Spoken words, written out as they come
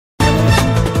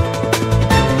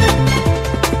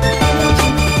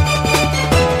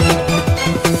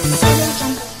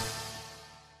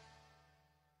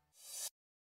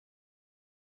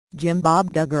Jim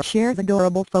Bob Duggar shares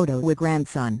adorable photo with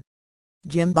grandson.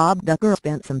 Jim Bob Duggar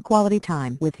spent some quality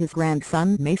time with his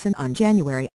grandson Mason on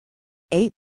January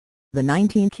 8. The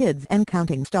 19 kids and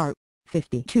counting star,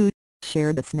 52,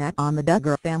 shared a snap on the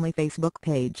Duggar family Facebook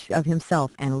page of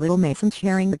himself and little Mason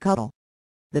sharing the cuddle.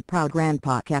 The proud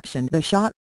grandpa captioned the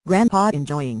shot, "Grandpa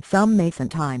enjoying some Mason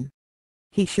time.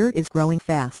 He sure is growing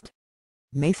fast."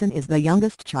 Mason is the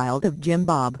youngest child of Jim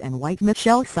Bob and wife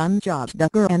Michelle's son Josh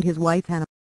Duggar and his wife Hannah.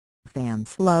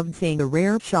 Fans loved seeing a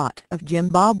rare shot of Jim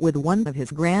Bob with one of his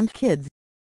grandkids.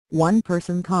 One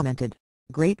person commented,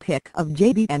 "Great pic of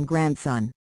JB and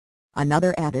grandson."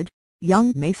 Another added,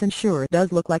 "Young Mason sure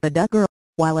does look like a Duggar,"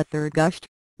 while a third gushed,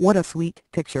 "What a sweet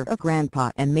picture of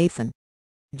Grandpa and Mason."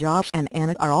 Josh and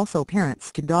Anna are also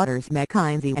parents to daughters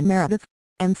Mackenzie and Meredith,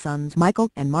 and sons Michael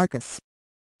and Marcus.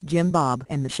 Jim Bob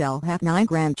and Michelle have 9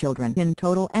 grandchildren in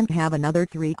total and have another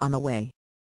 3 on the way.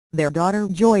 Their daughter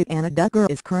Joy Anna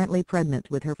Duggar is currently pregnant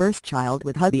with her first child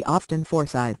with hubby Austin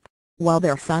Forsyth, while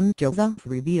their son Joseph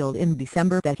revealed in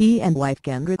December that he and wife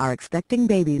Kendra are expecting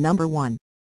baby number 1.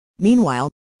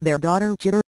 Meanwhile, their daughter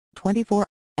Jitter, 24,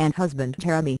 and husband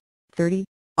Jeremy, 30,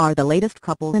 are the latest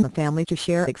couple in the family to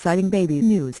share exciting baby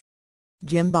news.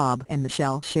 Jim Bob and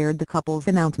Michelle shared the couple's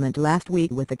announcement last week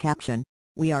with the caption,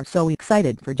 "We are so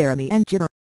excited for Jeremy and Jitter.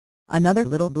 Another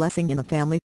little blessing in the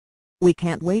family. We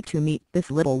can't wait to meet this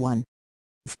little one."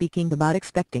 Speaking about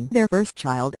expecting their first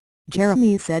child,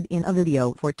 Jeremy said in a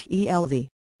video for TLZ,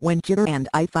 "When Jitter and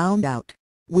I found out,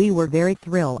 we were very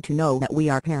thrilled to know that we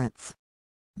are parents.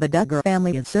 The Duggar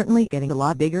family is certainly getting a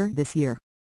lot bigger this year.